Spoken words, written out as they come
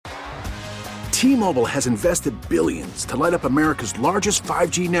T-Mobile has invested billions to light up America's largest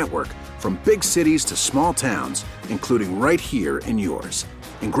 5G network, from big cities to small towns, including right here in yours.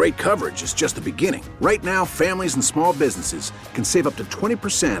 And great coverage is just the beginning. Right now, families and small businesses can save up to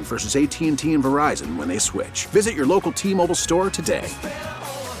 20% versus AT&T and Verizon when they switch. Visit your local T-Mobile store today.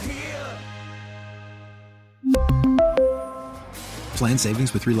 Plan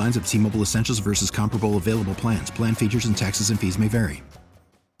savings with 3 lines of T-Mobile Essentials versus comparable available plans. Plan features and taxes and fees may vary.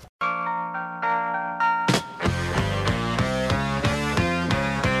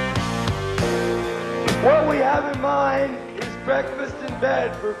 What we have in mind is breakfast in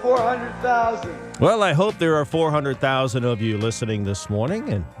bed for 400,000. Well, I hope there are 400,000 of you listening this morning,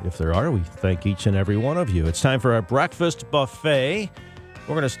 and if there are, we thank each and every one of you. It's time for our breakfast buffet.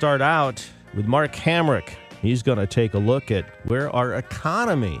 We're going to start out with Mark Hamrick. He's going to take a look at where our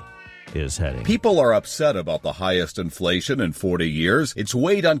economy is heading. People are upset about the highest inflation in 40 years. It's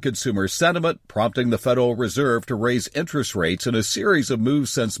weighed on consumer sentiment, prompting the Federal Reserve to raise interest rates in a series of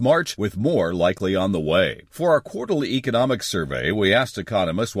moves since March, with more likely on the way. For our quarterly economic survey, we asked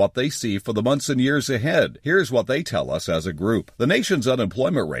economists what they see for the months and years ahead. Here's what they tell us as a group. The nation's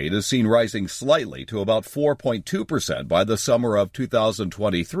unemployment rate is seen rising slightly to about 4.2% by the summer of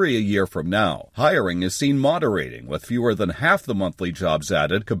 2023, a year from now. Hiring is seen moderating, with fewer than half the monthly jobs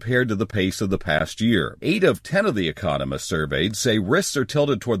added compared to the pace of the past year. 8 of 10 of the economists surveyed say risks are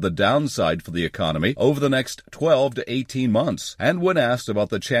tilted toward the downside for the economy over the next 12 to 18 months. And when asked about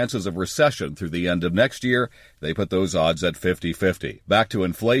the chances of recession through the end of next year, they put those odds at 50-50. Back to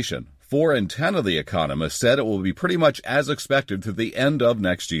inflation. 4 in 10 of the economists said it will be pretty much as expected through the end of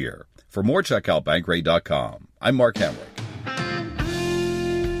next year. For more, check out Bankrate.com. I'm Mark Hamrick.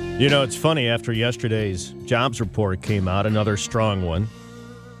 You know, it's funny, after yesterday's jobs report came out, another strong one.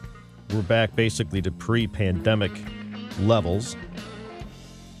 We're back basically to pre-pandemic levels.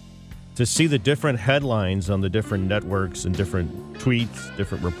 To see the different headlines on the different networks and different tweets,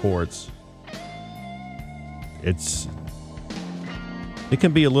 different reports, it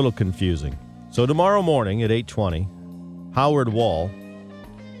can be a little confusing. So tomorrow morning at 8:20, Howard Wall,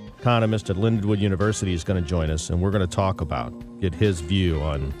 economist at Lindenwood University, is going to join us, and we're going to get his view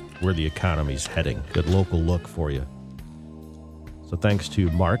on where the economy's heading. Good local look for you. So thanks to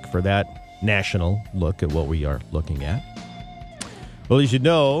Mark for that national look at what we are looking at. Well, as you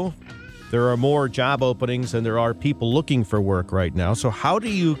know, there are more job openings than there are people looking for work right now. So how do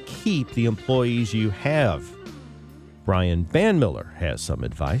you keep the employees you have? Brian Bandmiller has some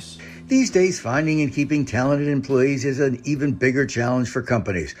advice. These days, finding and keeping talented employees is an even bigger challenge for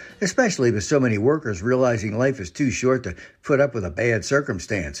companies, especially with so many workers realizing life is too short to put up with a bad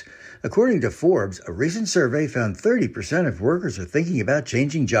circumstance. According to Forbes, a recent survey found 30% of workers are thinking about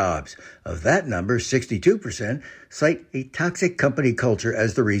changing jobs. Of that number, 62% cite a toxic company culture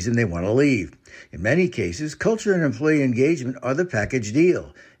as the reason they want to leave. In many cases, culture and employee engagement are the package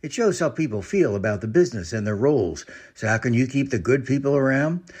deal. It shows how people feel about the business and their roles. So how can you keep the good people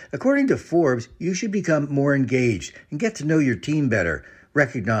around? According to Forbes, you should become more engaged and get to know your team better.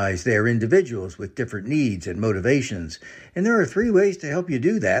 Recognize they are individuals with different needs and motivations. And there are 3 ways to help you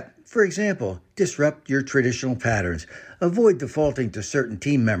do that. For example, disrupt your traditional patterns. Avoid defaulting to certain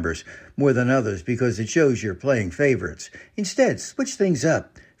team members more than others because it shows you're playing favorites. Instead, switch things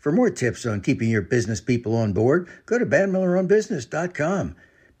up. For more tips on keeping your business people on board, go to BandmillerOnBusiness.com.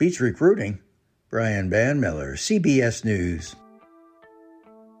 Beach Recruiting, Brian Bandmiller, CBS News.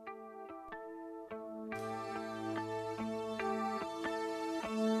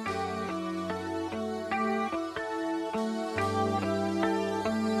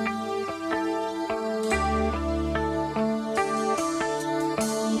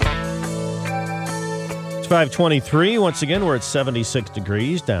 It's 5:23. Once again, we're at 76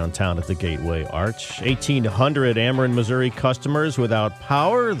 degrees downtown at the Gateway Arch. 1,800 Ameren, Missouri customers without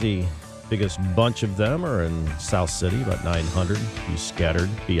power. The biggest bunch of them are in South City, about 900. Be scattered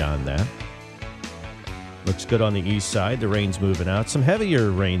beyond that. Looks good on the east side. The rain's moving out. Some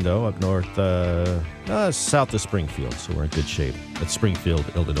heavier rain, though, up north, south of Springfield. So we're in good shape at Springfield,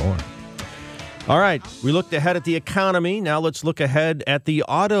 Illinois. All right, we looked ahead at the economy. Now let's look ahead at the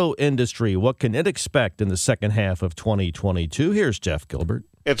auto industry. What can it expect in the second half of 2022? Here's Jeff Gilbert.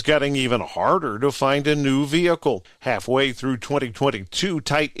 It's getting even harder to find a new vehicle. Halfway through 2022,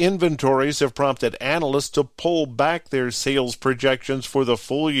 tight inventories have prompted analysts to pull back their sales projections for the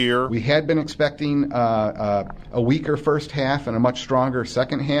full year. We had been expecting a weaker first half and a much stronger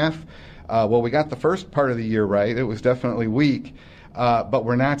second half. Well, we got the first part of the year right. It was definitely weak. But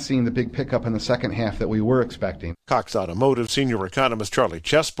we're not seeing the big pickup in the second half that we were expecting. Cox Automotive senior economist Charlie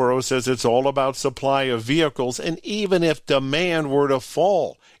Chesborough says it's all about supply of vehicles, and even if demand were to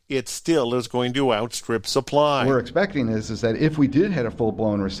fall, it still is going to outstrip supply. What we're expecting is that if we did hit a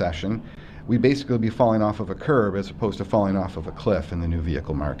full-blown recession, we basically be falling off of a curb as opposed to falling off of a cliff in the new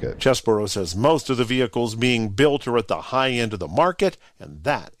vehicle market. Chesborough says most of the vehicles being built are at the high end of the market, and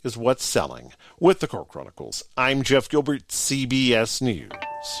that is what's selling. With the Car Chronicles, I'm Jeff Gilbert, CBS News.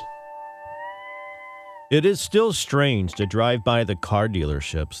 It is still strange to drive by the car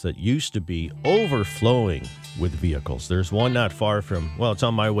dealerships that used to be overflowing with vehicles. There's one not far from, well, it's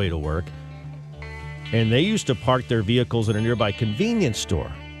on my way to work, and they used to park their vehicles at a nearby convenience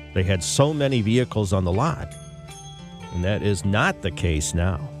store. They had so many vehicles on the lot, and that is not the case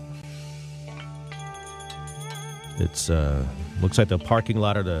now. It's looks like the parking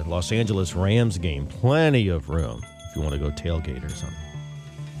lot of the Los Angeles Rams game. Plenty of room if you want to go tailgate or something.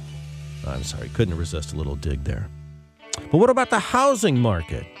 I'm sorry, couldn't resist a little dig there. But what about the housing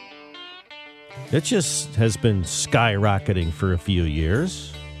market? It just has been skyrocketing for a few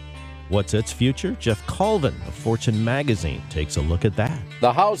years. What's its future? Jeff Colvin of Fortune magazine takes a look at that.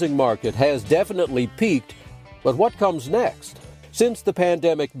 The housing market has definitely peaked, but what comes next? Since the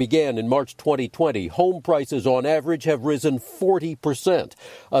pandemic began in March 2020, home prices on average have risen 40%,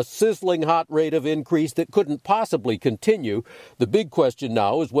 a sizzling hot rate of increase that couldn't possibly continue. The big question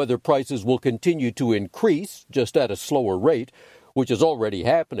now is whether prices will continue to increase, just at a slower rate, which is already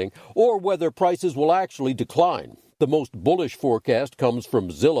happening, or whether prices will actually decline. The most bullish forecast comes from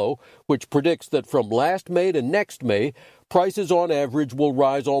Zillow, which predicts that from last May to next May, prices on average will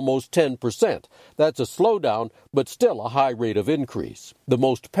rise almost 10%. That's a slowdown, but still a high rate of increase. The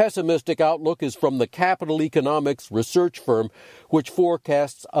most pessimistic outlook is from the Capital Economics research firm, which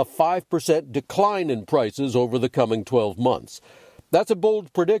forecasts a 5% decline in prices over the coming 12 months. That's a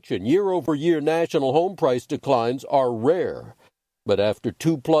bold prediction. Year-over-year national home price declines are rare. But after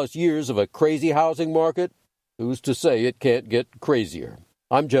 2+ years of a crazy housing market, who's to say it can't get crazier?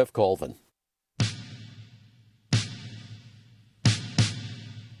 I'm Jeff Colvin.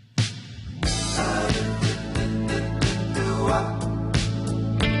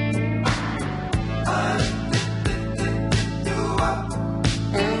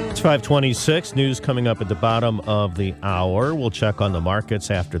 It's 5:26. News coming up at the bottom of the hour. We'll check on the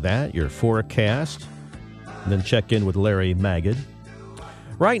markets after that, your forecast, and then check in with Larry Magid.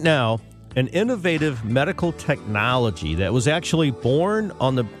 Right now, an innovative medical technology that was actually born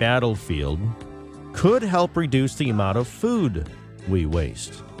on the battlefield could help reduce the amount of food we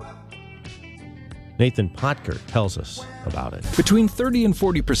waste. Nathan Potker tells us about it. Between 30 and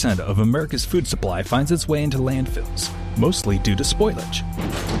 40% of America's food supply finds its way into landfills, mostly due to spoilage.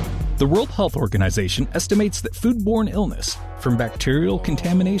 The World Health Organization estimates that foodborne illness from bacterial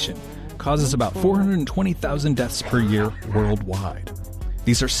contamination causes about 420,000 deaths per year worldwide.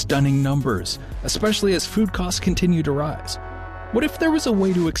 These are stunning numbers, especially as food costs continue to rise. What if there was a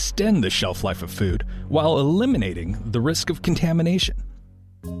way to extend the shelf life of food while eliminating the risk of contamination?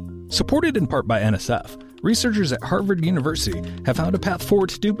 Supported in part by NSF, researchers at Harvard University have found a path forward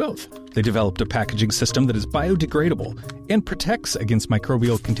to do both. They developed a packaging system that is biodegradable and protects against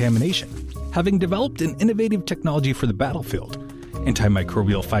microbial contamination. Having developed an innovative technology for the battlefield,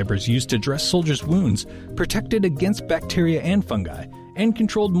 antimicrobial fibers used to dress soldiers' wounds protected against bacteria and fungi and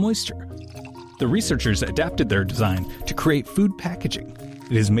controlled moisture. The researchers adapted their design to create food packaging.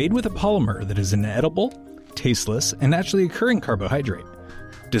 It is made with a polymer that is an edible, tasteless, and naturally occurring carbohydrate.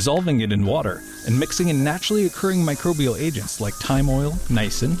 Dissolving it in water and mixing in naturally occurring microbial agents like thyme oil,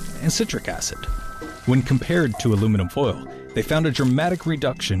 niacin, and citric acid. When compared to aluminum foil, they found a dramatic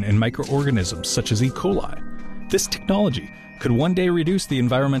reduction in microorganisms such as E. coli. This technology could one day reduce the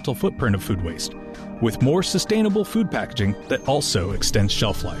environmental footprint of food waste, with more sustainable food packaging that also extends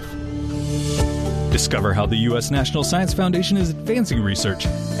shelf life. Discover how the U.S. National Science Foundation is advancing research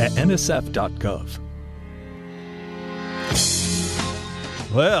at nsf.gov.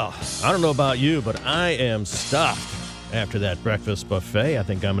 Well, I don't know about you, but I am stuffed after that breakfast buffet. I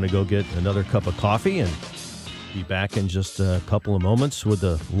think I'm going to go get another cup of coffee and be back in just a couple of moments with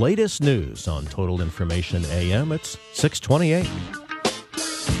the latest news on Total Information AM. It's 6:28.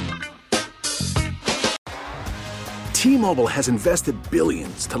 T-Mobile has invested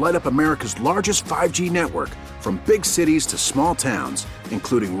billions to light up America's largest 5G network, from big cities to small towns,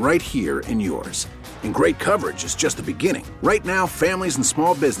 including right here in yours. And great coverage is just the beginning. Right now, families and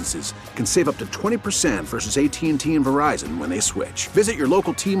small businesses can save up to 20% versus AT&T and Verizon when they switch. Visit your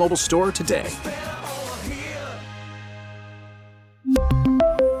local T-Mobile store today.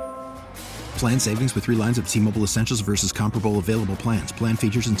 Plan savings with 3 lines of T-Mobile Essentials versus comparable available plans. Plan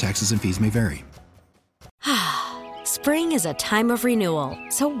features and taxes and fees may vary. Spring is a time of renewal,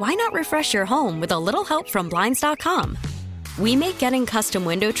 so why not refresh your home with a little help from Blinds.com? We make getting custom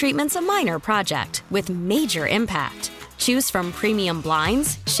window treatments a minor project with major impact. Choose from premium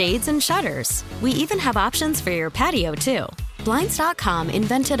blinds, shades, and shutters. We even have options for your patio, too. Blinds.com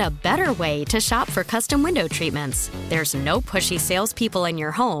invented a better way to shop for custom window treatments. There's no pushy salespeople in your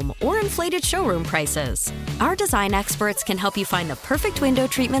home or inflated showroom prices. Our design experts can help you find the perfect window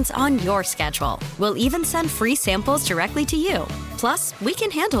treatments on your schedule. We'll even send free samples directly to you. Plus, we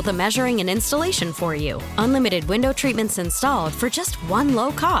can handle the measuring and installation for you. Unlimited window treatments installed for just one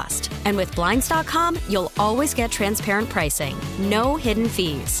low cost. And with Blinds.com, you'll always get transparent pricing. No hidden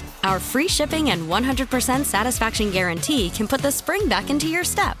fees. Our free shipping and 100% satisfaction guarantee can put the spring back into your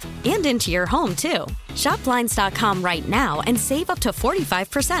step and into your home, too. Shop Blinds.com right now and save up to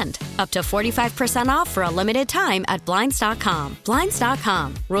 45%. Up to 45% off for a limited time at Blinds.com.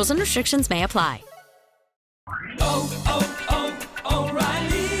 Blinds.com. Rules and restrictions may apply.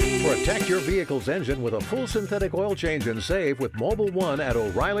 O'Reilly. Protect your vehicle's engine with a full synthetic oil change and save with Mobil 1 at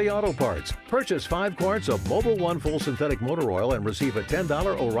O'Reilly Auto Parts. Purchase 5 quarts of Mobil 1 full synthetic motor oil and receive a $10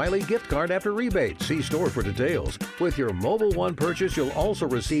 O'Reilly gift card after rebate. See store for details. With your Mobil 1 purchase, you'll also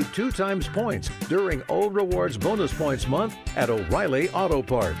receive 2 times points during O Rewards Bonus Points Month at O'Reilly Auto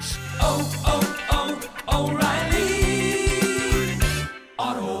Parts. O'Reilly.